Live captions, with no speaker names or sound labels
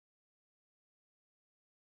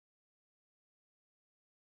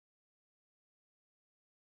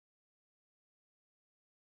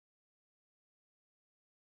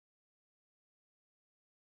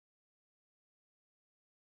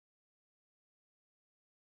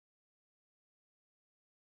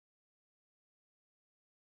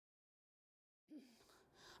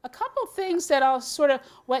A couple things that I'll sort of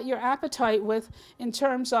whet your appetite with in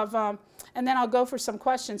terms of, and then I'll go for some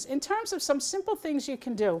questions, in terms of some simple things you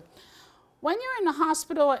can do. When you're in the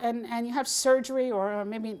hospital and you have surgery, or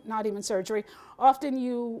maybe not even surgery, often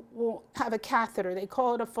you will have a catheter. They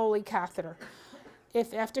call it a Foley catheter.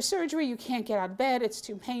 If after surgery you can't get out of bed, it's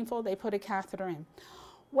too painful, they put a catheter in.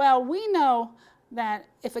 Well, we know that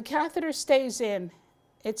if a catheter stays in,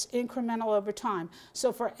 it's incremental over time.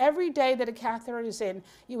 So for every day that a catheter is in,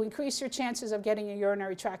 you increase your chances of getting a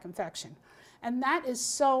urinary tract infection. And that is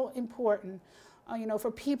so important, you know,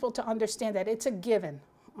 for people to understand that it's a given.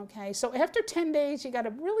 Okay, so after 10 days, you got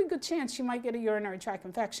a really good chance you might get a urinary tract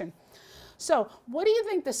infection. So what do you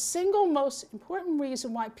think the single most important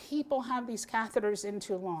reason why people have these catheters in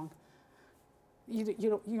too long? You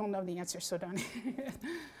don't know the answer, so don't.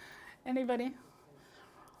 Anybody?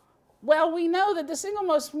 Well, we know that the single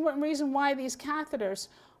most important reason why these catheters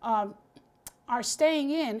are staying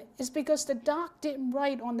in is because the doc didn't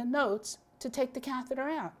write on the notes to take the catheter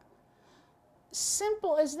out.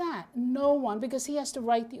 Simple as that. No one, because he has to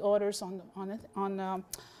write the orders on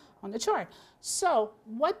the chart. So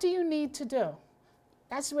what do you need to do?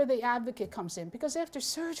 That's where the advocate comes in, because after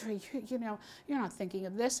surgery, you know, you're not thinking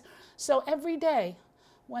of this. So every day,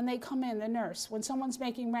 when they come in, the nurse, when someone's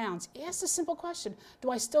making rounds, ask a simple question.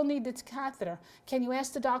 Do I still need this catheter? Can you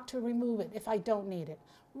ask the doctor to remove it if I don't need it?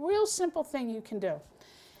 Real simple thing you can do.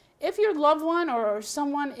 If your loved one or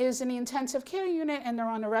someone is in the intensive care unit and they're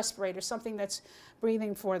on a respirator, something that's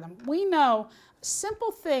breathing for them, we know a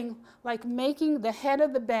simple thing like making the head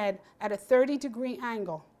of the bed at a 30-degree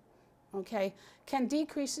angle, okay, can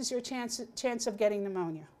decrease your chance of getting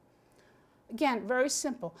pneumonia. Again, very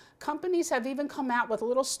simple. Companies have even come out with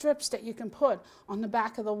little strips that you can put on the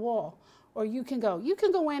back of the wall. Or you can go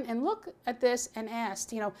in and look at this and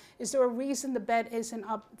ask, you know, is there a reason the bed isn't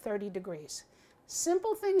up 30 degrees?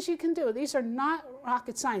 Simple things you can do. These are not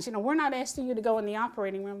rocket science. You know, we're not asking you to go in the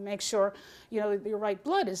operating room and make sure, you know, your right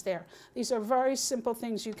blood is there. These are very simple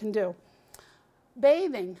things you can do.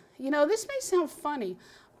 Bathing. You know, this may sound funny,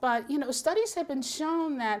 but, you know, studies have been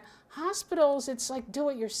shown that hospitals, it's like do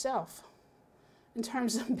it yourself in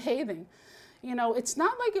terms of bathing. You know, it's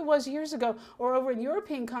not like it was years ago or over in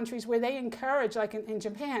European countries where they encourage, like in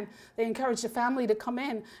Japan, they encourage the family to come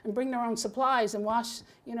in and bring their own supplies and wash,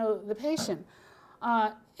 you know, the patient.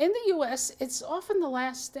 In the U.S., it's often the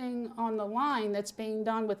last thing on the line that's being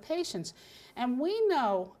done with patients. And we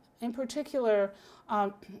know, in particular,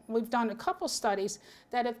 we've done a couple studies,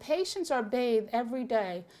 that if patients are bathed every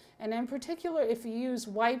day, and in particular if you use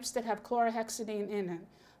wipes that have chlorhexidine in it,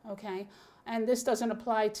 okay, and this doesn't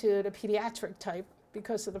apply to the pediatric type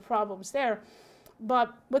because of the problems there,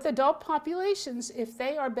 but with adult populations, if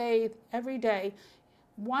they are bathed every day,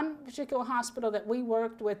 one particular hospital that we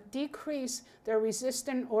worked with decreased their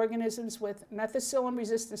resistant organisms with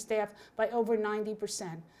methicillin-resistant staph by over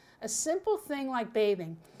 90%. A simple thing like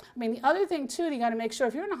bathing. I mean, the other thing too, you got to make sure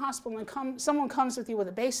if you're in a hospital and someone comes with you with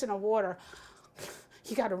a basin of water,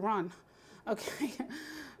 you got to run, okay?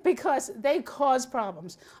 Because they cause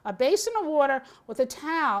problems. A basin of water with a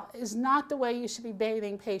towel is not the way you should be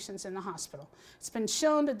bathing patients in the hospital. It's been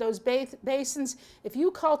shown that those basins, if you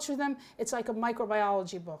culture them, it's like a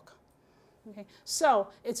microbiology book. Okay? So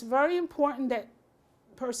it's very important that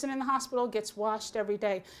person in the hospital gets washed every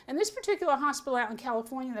day. And this particular hospital out in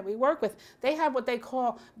California that we work with, they have what they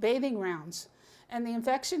call bathing rounds. And the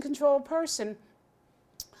infection control person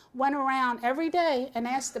went around every day and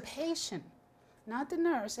asked the patient, not the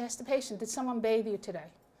nurse, asked the patient, did someone bathe you today?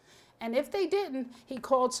 And if they didn't, he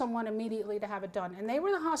called someone immediately to have it done. And they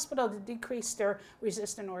were the hospital to decrease their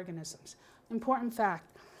resistant organisms. Important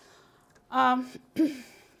fact.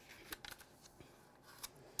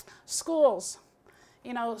 Schools.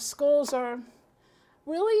 You know, schools are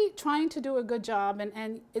really trying to do a good job.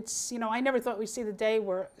 And it's, you know, I never thought we'd see the day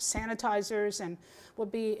where sanitizers and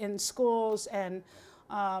would be in schools and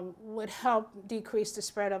would help decrease the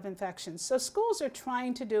spread of infections. So schools are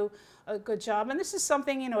trying to do a good job. And this is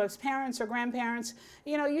something, you know, as parents or grandparents,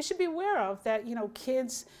 you know, you should be aware of that, you know,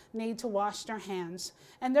 kids need to wash their hands.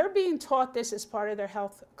 And they're being taught this as part of their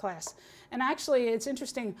health class. And actually, it's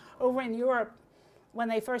interesting, over in Europe, when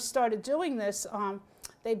they first started doing this,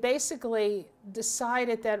 they basically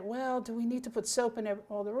decided that, well, do we need to put soap in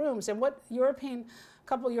all the rooms? And what a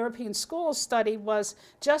couple of European schools studied was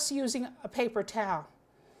just using a paper towel.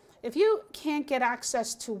 If you can't get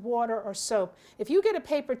access to water or soap, if you get a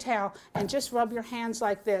paper towel and just rub your hands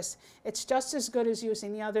like this, it's just as good as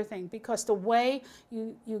using the other thing, because the way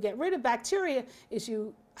you get rid of bacteria is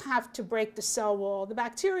you have to break the cell wall of the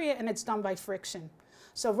bacteria, and it's done by friction.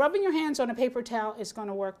 So rubbing your hands on a paper towel is going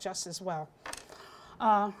to work just as well.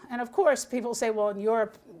 And of course, people say, well, in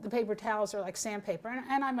Europe, the paper towels are like sandpaper,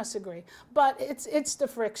 and I must agree. But it's the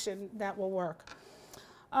friction that will work.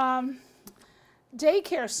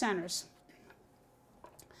 Daycare centers.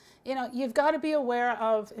 You know, you've got to be aware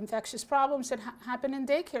of infectious problems that happen in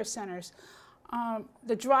daycare centers.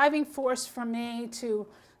 The driving force for me to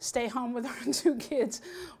stay home with our 2 kids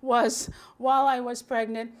was, while I was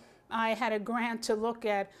pregnant, I had a grant to look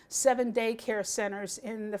at 7 daycare centers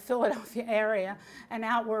in the Philadelphia area and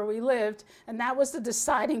out where we lived. And that was the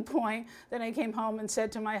deciding point that I came home and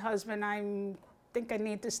said to my husband, I think I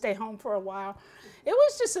need to stay home for a while. It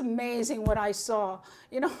was just amazing what I saw.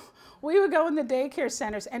 You know, we would go in the daycare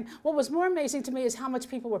centers, and what was more amazing to me is how much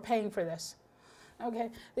people were paying for this. Okay,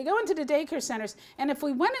 they go into the daycare centers, and if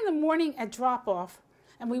we went in the morning at drop-off,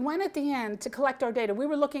 and we went at the end to collect our data. We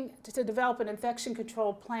were looking to develop an infection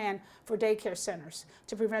control plan for daycare centers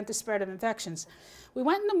to prevent the spread of infections. We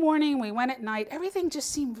went in the morning, we went at night. Everything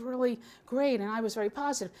just seemed really great, and I was very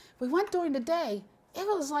positive. We went during the day. It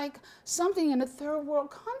was like something in a third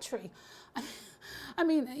world country. I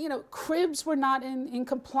mean, you know, cribs were not in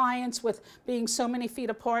compliance with being so many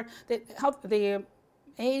feet apart. The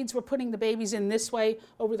aides were putting the babies in this way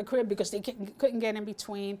over the crib because they couldn't get in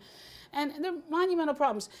between. And there are monumental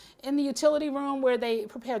problems. In the utility room where they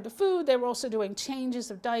prepared the food, they were also doing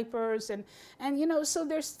changes of diapers. And you know, so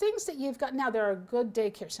there's things that you've got. Now, there are good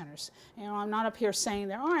daycare centers. You know, I'm not up here saying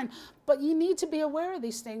there aren't, but you need to be aware of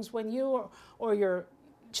these things when you or your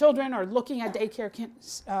children are looking at daycare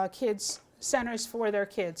kids centers for their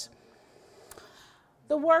kids.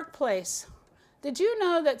 The workplace. Did you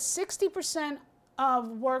know that 60% of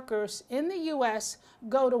workers in the U.S.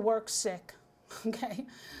 go to work sick? Okay,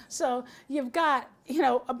 so you've got, you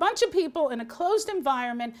know, a bunch of people in a closed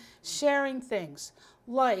environment sharing things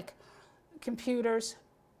like computers,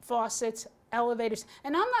 faucets, elevators.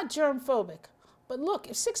 And I'm not germ-phobic, but look,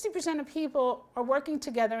 if 60% of people are working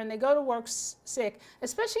together and they go to work sick,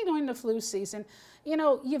 especially during the flu season, you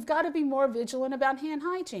know, you've got to be more vigilant about hand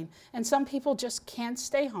hygiene. And some people just can't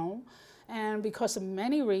stay home. And because of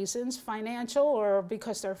many reasons, financial or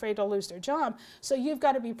because they're afraid to lose their job. So you've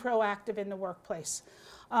got to be proactive in the workplace.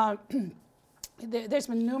 There's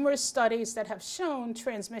been numerous studies that have shown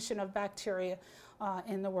transmission of bacteria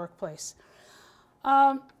in the workplace.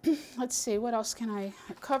 Let's see, what else can I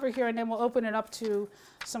cover here? And then we'll open it up to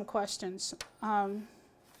some questions. I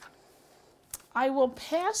will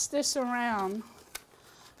pass this around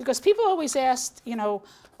because people always ask, you know,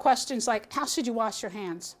 questions like, how should you wash your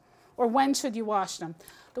hands? Or when should you wash them?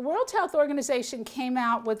 The World Health Organization came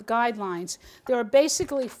out with guidelines. There are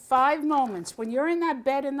basically 5 moments when you're in that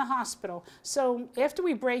bed in the hospital. So after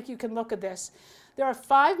we break, you can look at this. There are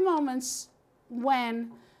 5 moments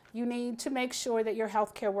when you need to make sure that your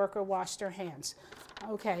healthcare worker washed their hands.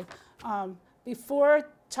 Okay, before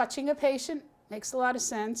touching a patient, makes a lot of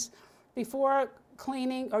sense. Before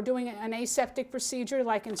cleaning or doing an aseptic procedure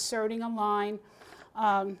like inserting a line.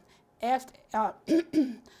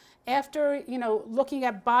 After, you know, looking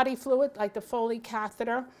at body fluid, like the Foley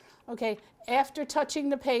catheter, okay, after touching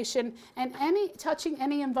the patient, and touching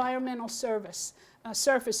any environmental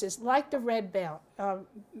surfaces, like the bed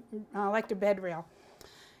rail.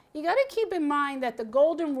 You got to keep in mind that the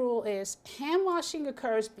golden rule is hand washing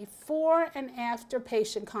occurs before and after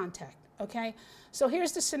patient contact, okay? So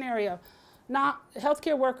here's the scenario. The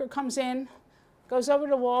healthcare worker comes in, goes over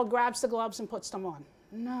the wall, grabs the gloves, and puts them on.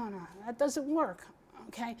 No, that doesn't work.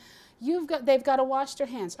 Okay, they've got to wash their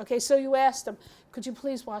hands. Okay, so you ask them, could you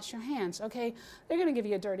please wash your hands? Okay, they're going to give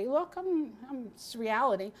you a dirty look. It's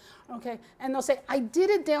reality. Okay, and they'll say, I did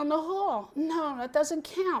it down the hall. No, that doesn't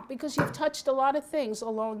count because you've touched a lot of things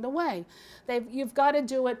along the way. You've got to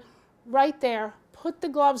do it right there. Put the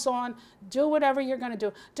gloves on. Do whatever you're going to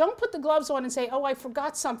do. Don't put the gloves on and say, oh, I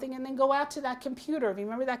forgot something, and then go out to that computer.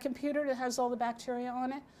 Remember that computer that has all the bacteria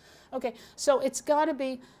on it? Okay, so it's got to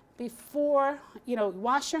be before, you know,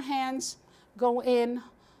 wash your hands, go in,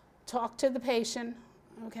 talk to the patient,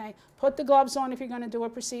 okay? Put the gloves on if you're going to do a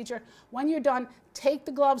procedure. When you're done, take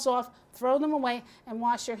the gloves off, throw them away, and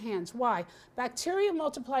wash your hands. Why? Bacteria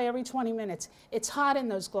multiply every 20 minutes. It's hot in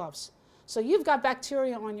those gloves. So you've got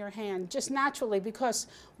bacteria on your hand just naturally because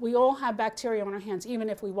we all have bacteria on our hands, even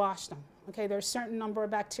if we wash them. Okay, there's a certain number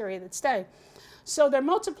of bacteria that stay. So they're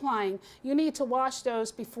multiplying. You need to wash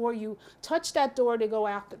those before you touch that door to go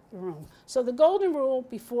out the room. So the golden rule,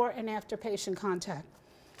 before and after patient contact.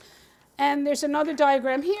 And there's another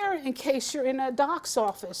diagram here in case you're in a doc's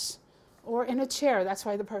office or in a chair. That's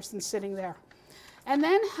why the person's sitting there. And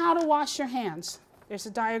then how to wash your hands. There's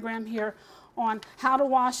a diagram here on how to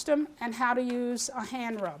wash them and how to use a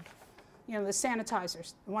hand rub. you know, the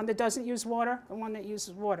sanitizers, the one that doesn't use water, the one that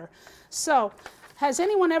uses water. So has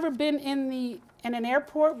anyone ever been in an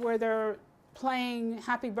airport where they're playing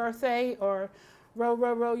Happy Birthday or Row,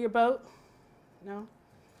 Row, Row Your Boat? No?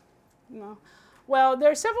 No. Well, there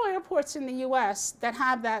are several airports in the U.S. that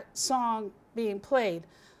have that song being played.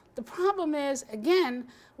 The problem is, again,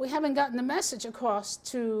 we haven't gotten the message across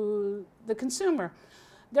to the consumer.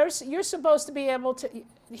 You're supposed to be able to,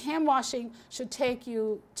 hand washing should take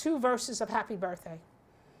you 2 verses of Happy Birthday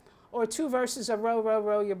or 2 verses of Row, Row,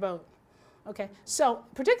 Row Your Boat. Okay, so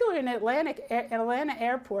particularly in Atlanta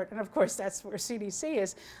Airport, and of course that's where CDC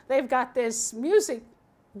is, they've got this music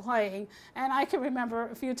playing, and I can remember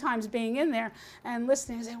a few times being in there and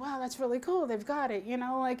listening and saying, wow, that's really cool, they've got it, you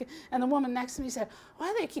know, like, and the woman next to me said, why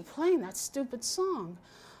do they keep playing that stupid song?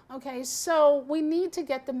 Okay, so we need to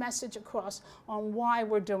get the message across on why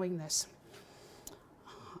we're doing this.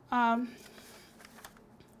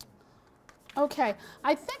 Okay,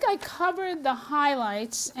 I think I covered the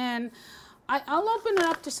highlights, and I'll open it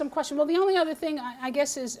up to some questions. Well, the only other thing, I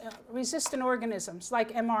guess, is resistant organisms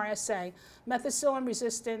like MRSA,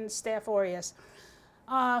 methicillin-resistant Staph aureus.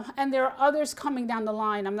 And there are others coming down the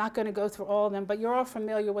line. I'm not going to go through all of them, but you're all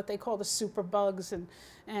familiar with what they call the superbugs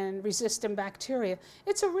and resistant bacteria.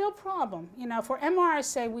 It's a real problem. You know, for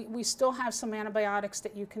MRSA, we still have some antibiotics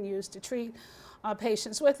that you can use to treat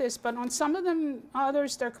patients with this, but on some of them,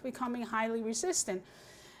 others, they're becoming highly resistant.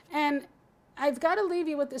 And I've got to leave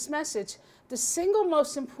you with this message. The single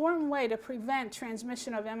most important way to prevent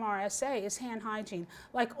transmission of MRSA is hand hygiene,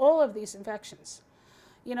 like all of these infections.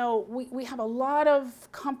 You know, we have a lot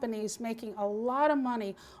of companies making a lot of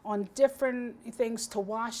money on different things to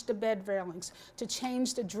wash the bed railings, to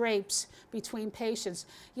change the drapes between patients.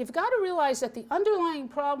 You've got to realize that the underlying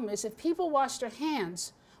problem is if people wash their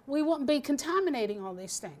hands, we wouldn't be contaminating all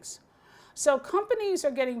these things. So companies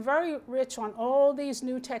are getting very rich on all these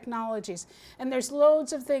new technologies, and there's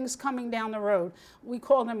loads of things coming down the road. We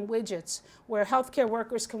call them widgets, where healthcare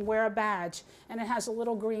workers can wear a badge, and it has a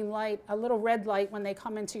little green light, a little red light when they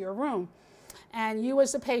come into your room. And you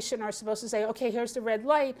as the patient are supposed to say, okay, here's the red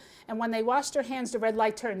light, and when they wash their hands, the red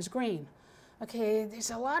light turns green. Okay,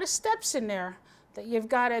 there's a lot of steps in there that you've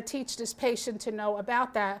got to teach this patient to know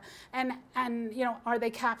about that, and you know, are they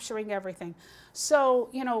capturing everything? So,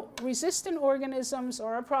 you know, resistant organisms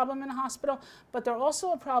are a problem in the hospital, but they're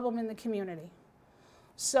also a problem in the community.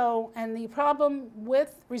 So, and the problem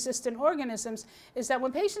with resistant organisms is that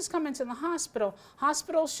when patients come into the hospital,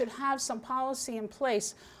 hospitals should have some policy in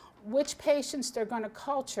place which patients they're going to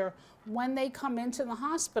culture when they come into the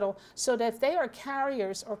hospital, so that if they are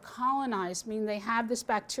carriers or colonized, meaning they have this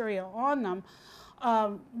bacteria on them,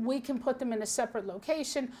 we can put them in a separate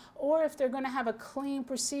location, or if they're going to have a clean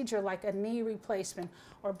procedure like a knee replacement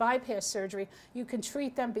or bypass surgery, you can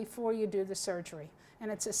treat them before you do the surgery.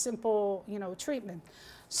 And it's a simple, you know, treatment.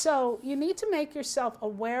 So you need to make yourself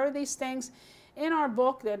aware of these things. In our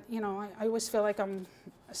book that, you know, I always feel like I'm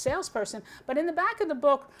a salesperson, but in the back of the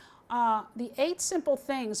book, the 8 simple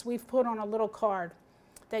things we've put on a little card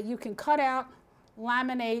that you can cut out,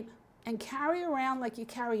 laminate, and carry around like you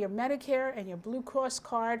carry your Medicare and your Blue Cross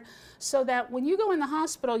card, so that when you go in the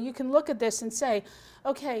hospital, you can look at this and say,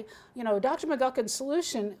 okay, you know, Dr. McGuckin's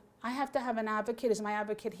solution, I have to have an advocate. Is my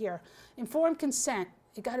advocate here? Informed consent,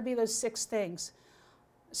 it got to be those 6 things.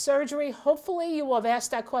 Surgery, hopefully you will have asked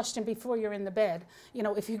that question before you're in the bed, you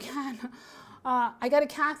know, if you can. I got a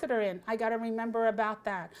catheter in, I got to remember about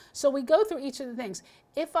that. So we go through each of the things.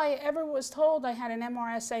 If I ever was told I had an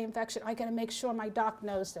MRSA infection, I got to make sure my doc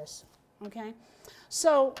knows this, okay?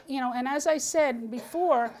 So, you know, and as I said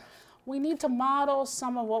before, we need to model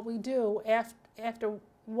some of what we do after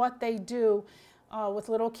what they do with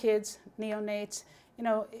little kids, neonates. You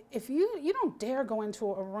know, if you don't dare go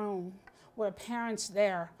into a room where a parent's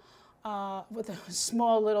there with a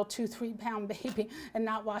small little 2-3 pound baby and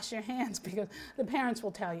not wash your hands, because the parents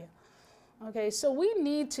will tell you. Okay, so we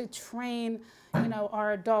need to train, you know,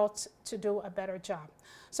 our adults to do a better job.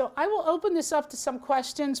 So I will open this up to some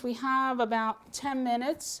questions. We have about 10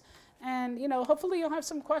 minutes, and, you know, hopefully you'll have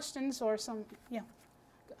some questions or some, yeah.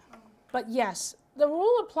 But yes, the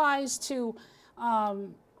rule applies to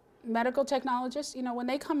medical technologists. You know, when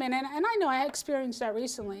they come in, and I know I experienced that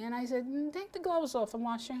recently, and I said, take the gloves off and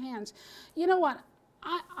wash your hands. You know what,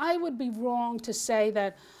 I would be wrong to say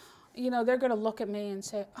that, you know, they're going to look at me and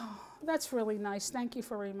say, oh, that's really nice, thank you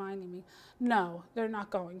for reminding me. No, they're not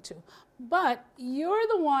going to. But you're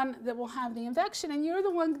the one that will have the infection, and you're the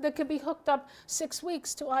one that could be hooked up 6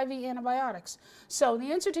 weeks to IV antibiotics. So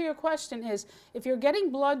the answer to your question is, if you're getting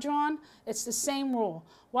blood drawn, it's the same rule.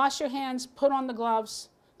 Wash your hands, put on the gloves,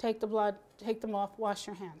 take the blood, take them off, wash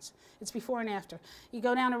your hands. It's before and after. You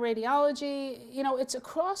go down to radiology, you know, it's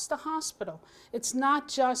across the hospital. It's not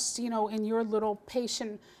just, you know, in your little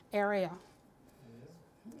patient area.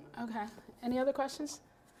 Okay. Any other questions?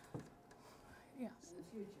 Yeah.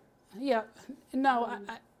 Yeah. No,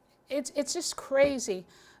 it's just crazy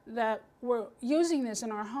that we're using this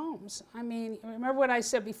in our homes. I mean, remember what I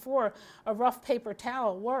said before, a rough paper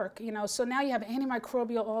towel work, you know, so now you have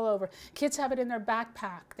antimicrobial all over. Kids have it in their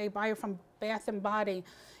backpack. They buy it from Bath and Body.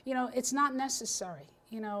 You know, it's not necessary,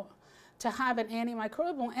 you know, to have an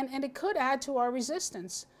antimicrobial, and it could add to our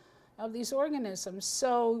resistance of these organisms.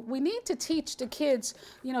 So we need to teach the kids,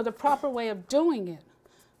 you know, the proper way of doing it.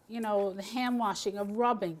 You know, the hand washing, of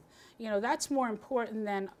rubbing. You know, that's more important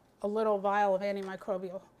than a little vial of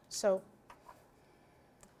antimicrobial. So,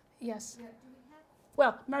 yes.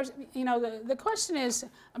 Well, you know, the question is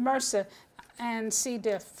MRSA and C.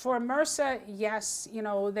 diff. For MRSA, yes, you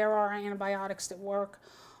know, there are antibiotics that work.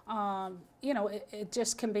 You know, it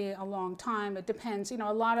just can be a long time. It depends. You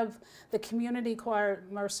know, a lot of the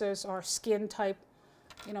community-acquired MRSAs are skin type,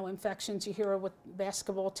 you know, infections. You hear with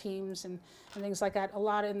basketball teams and things like that. A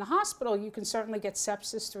lot in the hospital, you can certainly get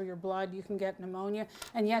sepsis through your blood. You can get pneumonia.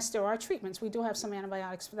 And yes, there are treatments. We do have some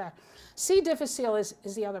antibiotics for that. C. difficile is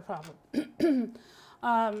the other problem.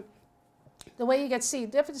 The way you get C.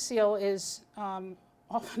 difficile is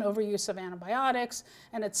often overuse of antibiotics,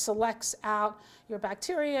 and it selects out your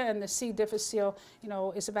bacteria, and the C. difficile, you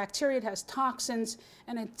know, is a bacteria. It has toxins,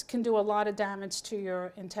 and it can do a lot of damage to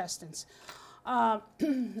your intestines.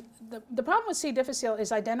 The problem with C. difficile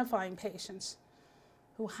is identifying patients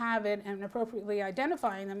who have it and appropriately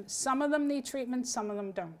identifying them. Some of them need treatment, some of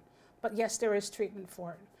them don't. But yes, there is treatment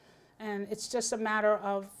for it. And it's just a matter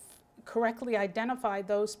of correctly identify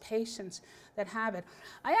those patients that have it.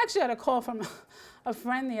 I actually had a call from a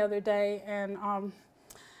friend the other day, and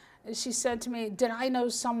she said to me, did I know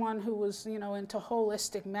someone who was, you know, into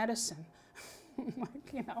holistic medicine?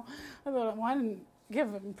 Like, you know, I thought, well, I didn't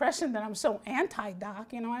give an impression that I'm so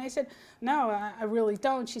anti-doc, you know, and I said, no, I really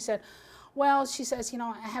don't. She said, well, she says, you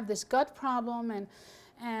know, I have this gut problem, and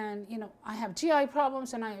you know, I have GI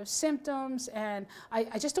problems, and I have symptoms, and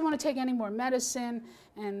I just don't want to take any more medicine,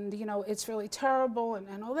 and you know, it's really terrible,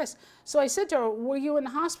 and all this. So I said to her, were you in the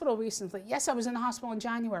hospital recently? Yes, I was in the hospital in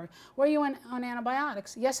January. Were you on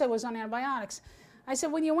antibiotics? Yes, I was on antibiotics. I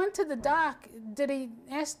said, when you went to the doc, did he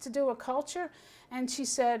ask to do a culture? And she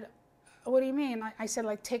said, what do you mean? I said,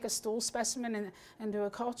 like, take a stool specimen and do a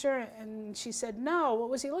culture? And she said, no, what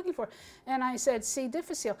was he looking for? And I said, C.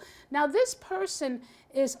 difficile. Now, this person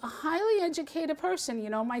is a highly educated person.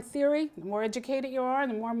 You know, my theory, the more educated you are,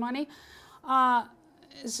 the more money.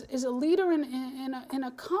 Is a leader in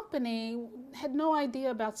a company, had no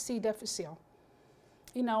idea about C. difficile.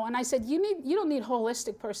 You know, and I said, you don't need a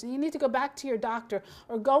holistic person. You need to go back to your doctor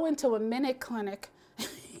or go into a minute clinic,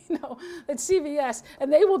 you know, at CVS,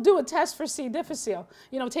 and they will do a test for C. difficile.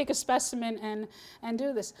 You know, take a specimen and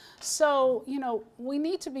do this. So, you know, we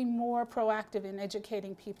need to be more proactive in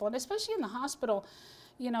educating people, and especially in the hospital.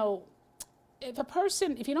 You know,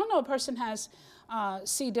 if you don't know a person has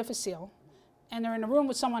C. difficile, and they're in a room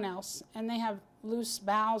with someone else, and they have loose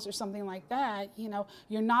bowels or something like that, you know,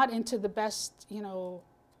 you're not into the best, you know,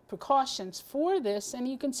 precautions for this, and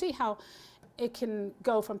you can see how it can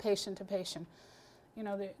go from patient to patient. You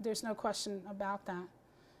know, there's no question about that.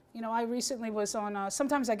 You know, I recently was on,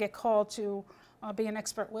 sometimes I get called to be an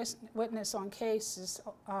expert witness on cases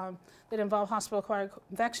that involve hospital-acquired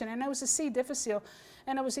infection, and it was a C. difficile,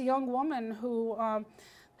 and it was a young woman who,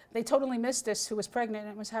 they totally missed this, who was pregnant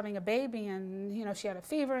and was having a baby, and you know, she had a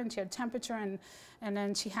fever and she had temperature, and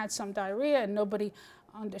then she had some diarrhea, and nobody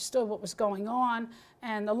understood what was going on.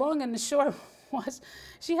 And the long and the short was,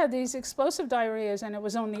 she had these explosive diarrheas, and it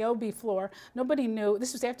was on the OB floor. Nobody knew.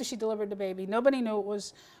 This was after she delivered the baby. Nobody knew what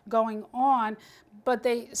was going on, but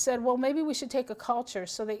they said, well, maybe we should take a culture.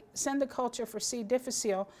 So they send a culture for C.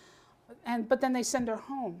 difficile, but then they send her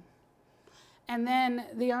home. And then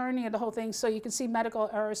the irony of the whole thing, so you can see medical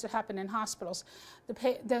errors that happen in hospitals.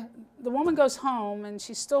 The woman goes home, and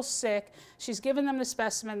she's still sick. She's given them the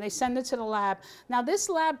specimen. They send it to the lab. Now, this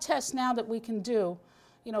lab test now that we can do,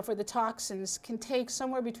 you know, for the toxins, can take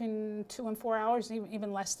somewhere between 2 and 4 hours,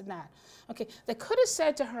 even less than that. Okay, they could have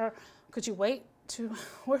said to her, could you wait 2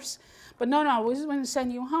 hours? But no, we're just going to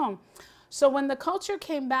send you home. So when the culture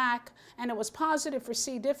came back, and it was positive for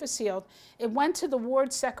C. difficile, it went to the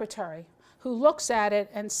ward secretary, who looks at it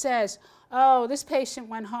and says, oh, this patient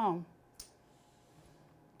went home,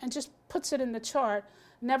 and just puts it in the chart,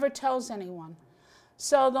 never tells anyone.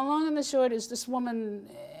 So the long and the short is this woman,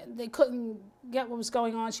 they couldn't get what was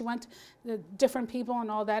going on. She went to the different people and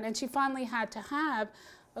all that, and she finally had to have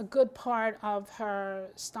a good part of her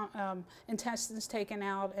intestines taken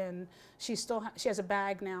out, and she has a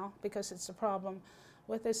bag now because it's a problem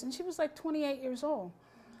with this, and she was like 28 years old.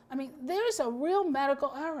 I mean, there's a real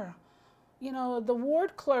medical error. You know, the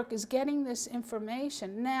ward clerk is getting this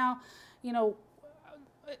information. Now, you know,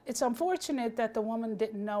 it's unfortunate that the woman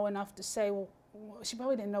didn't know enough to say, well, she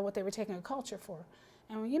probably didn't know what they were taking a culture for.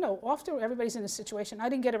 And, you know, often everybody's in a situation, I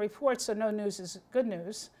didn't get a report, so no news is good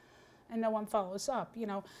news, and no one follows up, you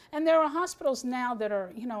know. And there are hospitals now that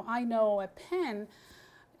are, you know, I know at Penn,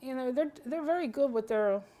 you know, they're very good with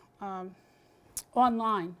their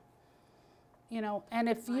online, you know, and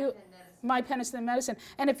if you, My Penn is the medicine,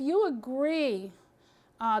 and if you agree,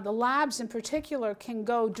 the labs in particular can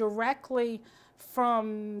go directly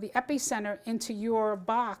from the epicenter into your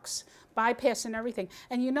box, bypassing everything.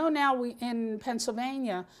 And you know now in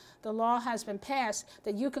Pennsylvania, the law has been passed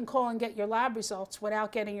that you can call and get your lab results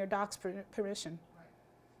without getting your doc's permission.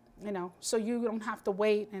 Right. You know, so you don't have to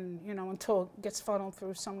wait and, you know, until it gets funneled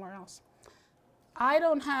through somewhere else. I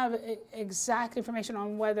don't have exact information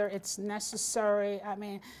on whether it's necessary. I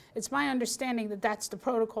mean, it's my understanding that that's the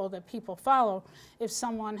protocol that people follow. If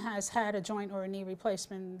someone has had a joint or a knee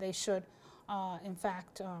replacement, they should, in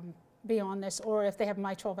fact, be on this. Or if they have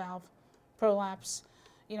mitral valve prolapse,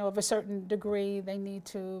 you know, of a certain degree, they need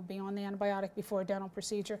to be on the antibiotic before a dental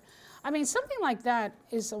procedure. I mean, something like that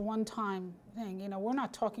is a one-time thing. You know, we're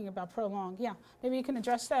not talking about prolonged. Yeah, maybe you can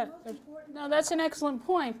address that. No, that's an excellent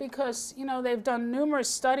point because, you know, they've done numerous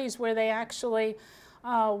studies where they actually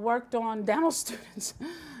worked on dental students,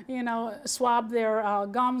 you know, swabbed their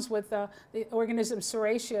gums with the organism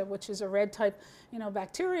Serratia, which is a red type, you know,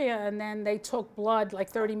 bacteria, and then they took blood like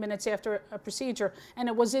 30 minutes after a procedure, and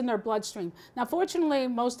it was in their bloodstream. Now, fortunately,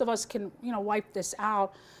 most of us can, you know, wipe this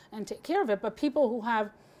out and take care of it, but people who have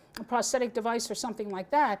a prosthetic device or something like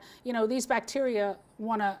that, you know, these bacteria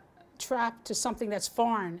want to trap to something that's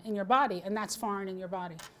foreign in your body, and that's foreign in your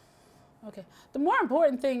body. Okay. The more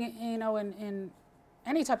important thing, you know, in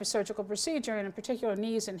any type of surgical procedure, and in particular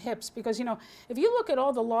knees and hips, because, you know, if you look at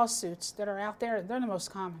all the lawsuits that are out there, they're the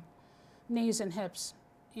most common. Knees and hips,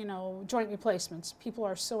 you know, joint replacements. People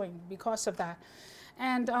are suing because of that.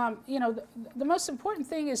 And, you know, the most important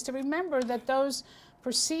thing is to remember that those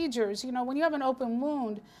procedures, you know, when you have an open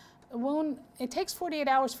wound, it takes 48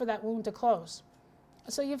 hours for that wound to close.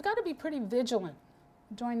 So you've got to be pretty vigilant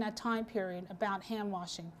during that time period about hand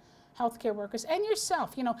washing, healthcare workers, and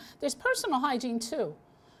yourself. You know, there's personal hygiene too.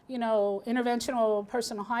 You know, interventional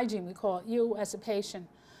personal hygiene, we call it. You as a patient,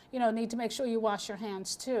 you know, need to make sure you wash your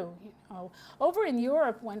hands too. You know, over in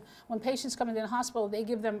Europe, when patients come into the hospital, they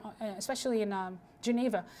give them, especially in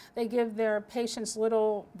Geneva, they give their patients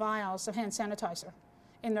little vials of hand sanitizer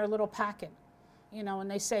in their little packet. You know,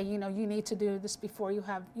 and they say, you know, you need to do this before you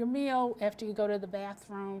have your meal, after you go to the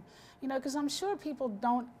bathroom, you know, because I'm sure people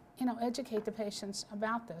don't, you know, educate the patients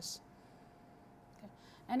about this. Okay.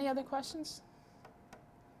 Any other questions?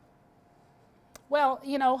 Well,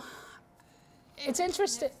 you know, it's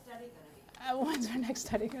interesting. When's our next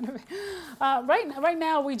study going to be? Right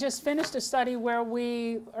now, we just finished a study where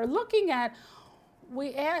we are looking at,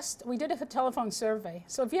 we did a telephone survey.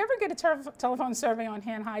 So if you ever get a telephone survey on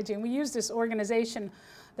hand hygiene, we use this organization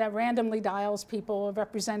that randomly dials people,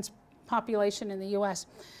 represents population in the US.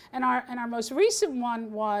 And our most recent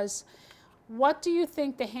one was, what do you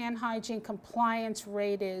think the hand hygiene compliance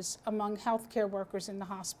rate is among healthcare workers in the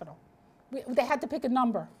hospital? They had to pick a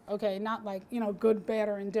number, okay, not like, you know, good, bad,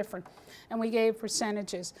 or indifferent. And we gave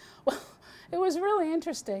percentages. Well, it was really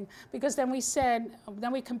interesting because then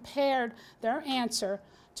we compared their answer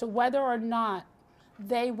to whether or not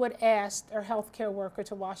they would ask their healthcare worker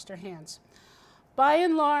to wash their hands. By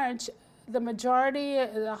and large, the majority,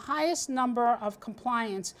 the highest number of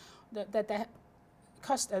compliance that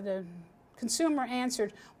the consumer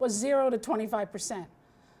answered was 0 to 25%.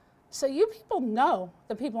 So you people know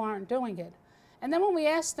that people aren't doing it. And then when we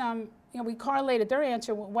asked them, you know, we correlated their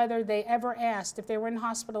answer with whether they ever asked, if they were in the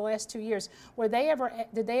hospital the last 2 years, did they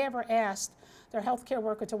ever ask their healthcare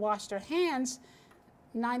worker to wash their hands?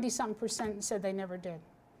 90-something% said they never did.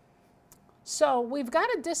 So we've got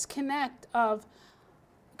a disconnect of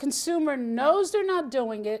consumer knows they're not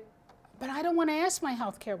doing it, but I don't want to ask my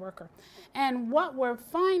healthcare worker. And what we're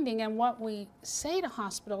finding and what we say to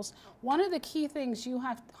hospitals, one of the key things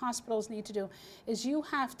hospitals need to do is you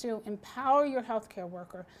have to empower your healthcare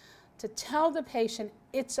worker to tell the patient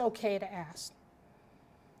it's okay to ask.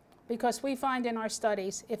 because we find in our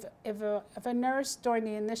studies, if a nurse during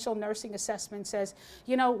the initial nursing assessment says,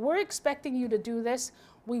 you know, we're expecting you to do this,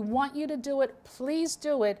 we want you to do it, please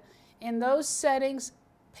do it, in those settings,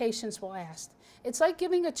 patients will ask. It's like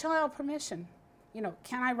giving a child permission. You know,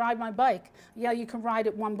 can I ride my bike? Yeah, you can ride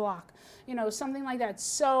it 1 block. You know, something like that.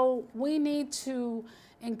 So we need to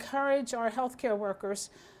encourage our healthcare workers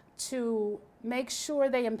to make sure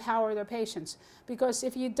they empower their patients. Because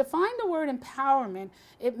if you define the word empowerment,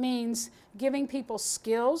 it means giving people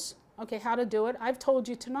skills, okay, how to do it. I've told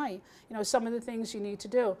you tonight, you know, some of the things you need to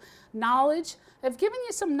do. Knowledge, I've given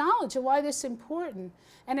you some knowledge of why this is important.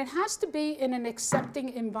 And it has to be in an accepting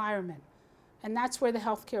environment. And that's where the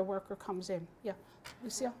healthcare worker comes in. Yeah,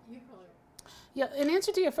 Lucille? Yeah, in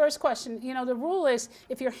answer to your first question, you know, the rule is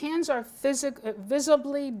if your hands are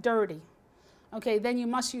visibly dirty, okay, then you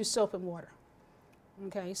must use soap and water.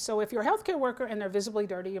 Okay, so if you're a healthcare worker and they're visibly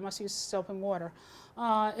dirty, you must use soap and water.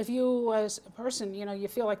 If you, as a person, you know, you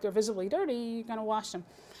feel like they're visibly dirty, you're going to wash them.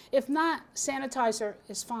 If not, sanitizer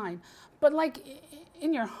is fine. But like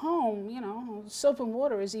in your home, you know, soap and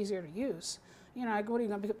water is easier to use. You know, what are you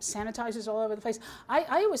going to be, sanitizers all over the place?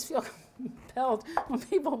 I always feel compelled when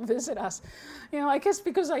people visit us. You know, I guess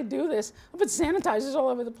because I do this, I put sanitizers all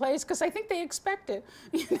over the place because I think they expect it,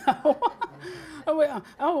 you know.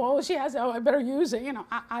 Oh, she has it, oh, I better use it, you know.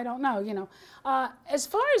 I don't know, you know. As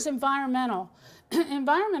far as environmental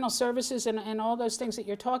services and all those things that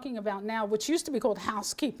you're talking about now, which used to be called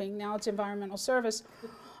housekeeping, now it's environmental service,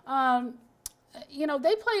 you know,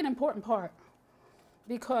 they play an important part.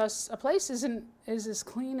 Because a place is as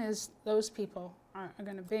clean as those people are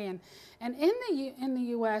going to be. And in the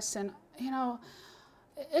U.S., and, you know,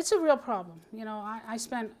 it's a real problem. You know, I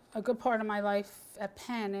spent a good part of my life at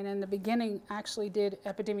Penn, and in the beginning actually did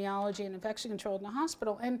epidemiology and infection control in the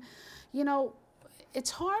hospital. And, you know, it's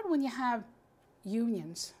hard when you have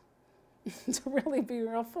unions to really be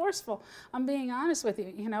real forceful. I'm being honest with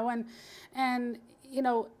you, you know, and you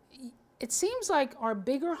know, it seems like our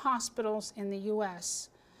bigger hospitals in the U.S.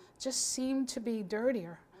 just seem to be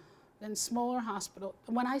dirtier than smaller hospitals.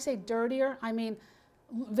 When I say dirtier, I mean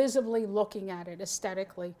visibly looking at it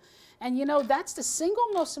aesthetically. And you know, that's the single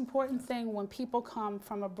most important thing when people come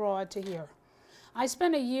from abroad to here. I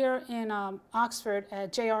spent a year in Oxford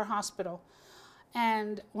at JR Hospital.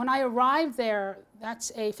 And when I arrived there,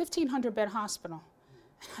 that's a 1,500-bed hospital.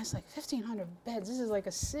 And I was like, 1,500 beds, this is like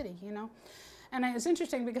a city, you know? And it's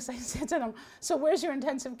interesting because I said to them, so where's your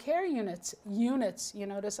intensive care units? Units, you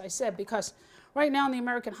notice I said, because right now in the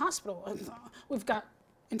American hospital, we've got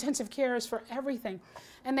intensive cares for everything.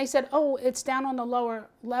 And they said, oh, it's down on the lower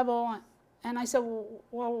level. And I said,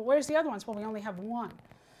 well, where's the other ones? Well, we only have one.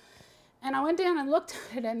 And I went down and looked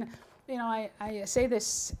at it, and you know, I say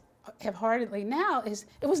this half-heartedly now, is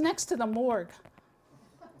it was next to the morgue.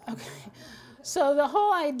 Okay. So the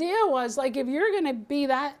whole idea was, like, if you're going to be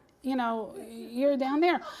that, you know, you're down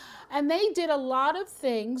there. And they did a lot of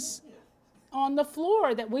things on the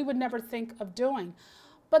floor that we would never think of doing.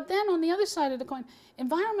 But then on the other side of the coin,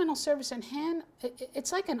 environmental service in hand,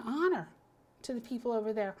 it's like an honor to the people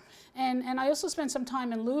over there. And I also spent some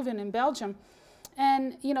time in Leuven in Belgium.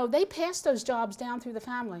 And, you know, they passed those jobs down through the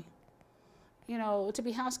family, you know, to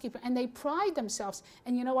be housekeeper. And they pride themselves.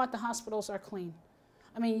 And you know what? The hospitals are clean.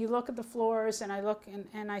 I mean, you look at the floors, and I look,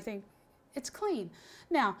 and I think, it's clean.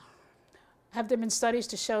 Now, have there been studies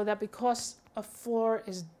to show that because a floor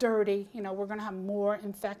is dirty, you know, we're going to have more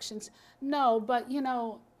infections? No, but, you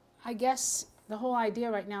know, I guess the whole idea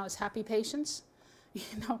right now is happy patients. You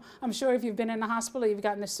know, I'm sure if you've been in the hospital, you've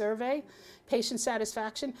gotten a survey, patient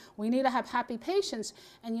satisfaction. We need to have happy patients.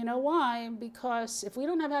 And you know why? Because if we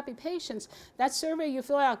don't have happy patients, that survey you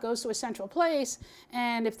fill out goes to a central place,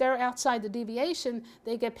 and if they're outside the deviation,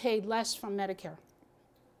 they get paid less from Medicare.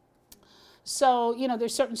 So, you know,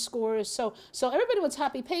 there's certain scores. So everybody wants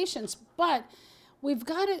happy patients, but we've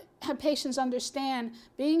got to have patients understand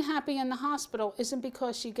being happy in the hospital isn't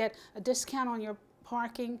because you get a discount on your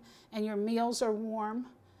parking and your meals are warm.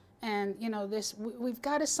 And, you know, we've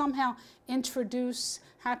got to somehow introduce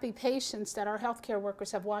happy patients that our healthcare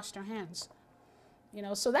workers have washed their hands. You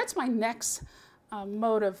know, so that's my next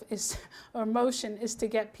motive or motion is to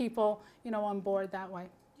get people, you know, on board that way.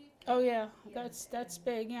 Oh yeah, that's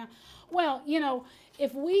big. Yeah. Well, you know,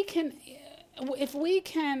 if we can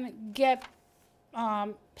get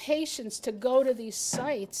patients to go to these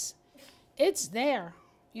sites, it's there.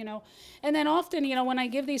 You know, and then often, you know, when I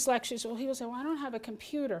give these lectures, well, people say, well, I don't have a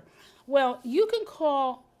computer. Well, you can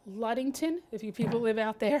call Ludington, if you people live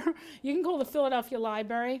out there. You can call the Philadelphia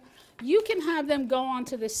Library. You can have them go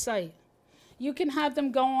onto this site. You can have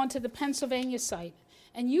them go onto the Pennsylvania site.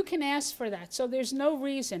 And you can ask for that, so there's no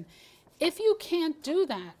reason. If you can't do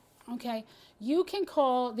that, okay, you can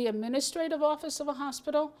call the administrative office of a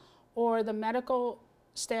hospital or the medical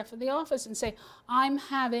staff of the office and say, I'm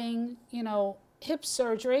having, you know, hip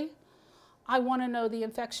surgery. I want to know the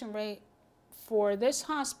infection rate for this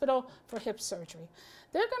hospital for hip surgery.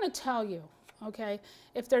 They're going to tell you, okay?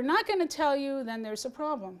 If they're not going to tell you, then there's a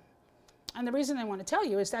problem. And the reason they want to tell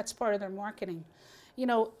you is that's part of their marketing. You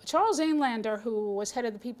know, Charles Ainlander, who was head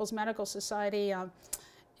of the People's Medical Society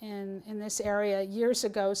in this area years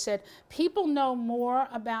ago, said people know more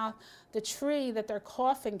about the tree that their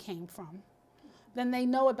coffin came from than they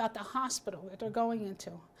know about the hospital that they're going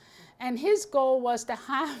into. And his goal was to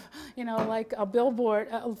have, you know, like a billboard,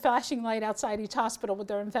 a flashing light outside each hospital with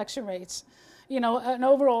their infection rates, you know, an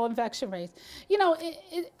overall infection rate. You know,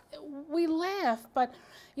 we laugh, but,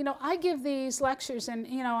 you know, I give these lectures and,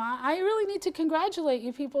 you know, I really need to congratulate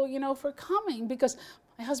you people, you know, for coming, because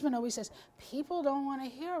my husband always says, people don't want to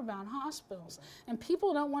hear about hospitals and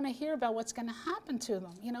people don't want to hear about what's going to happen to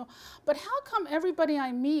them, you know. But how come everybody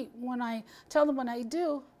I meet, when I tell them what I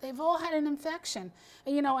do, they've all had an infection?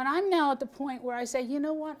 And, you know, and I'm now at the point where I say, you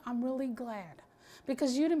know what, I'm really glad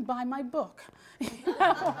because you didn't buy my book. You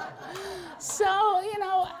know? So, you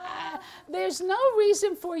know, there's no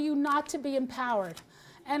reason for you not to be empowered.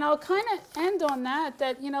 And I'll kind of end on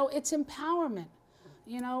that, you know, it's empowerment.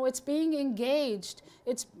 You know, it's being engaged.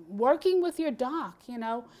 It's working with your doc, you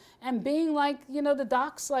know, and being like, you know, the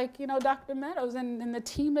docs like, you know, Dr. Meadows and the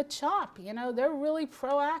team at CHOP, you know, they're really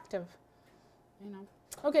proactive, you know.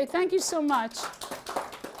 Okay, thank you so much.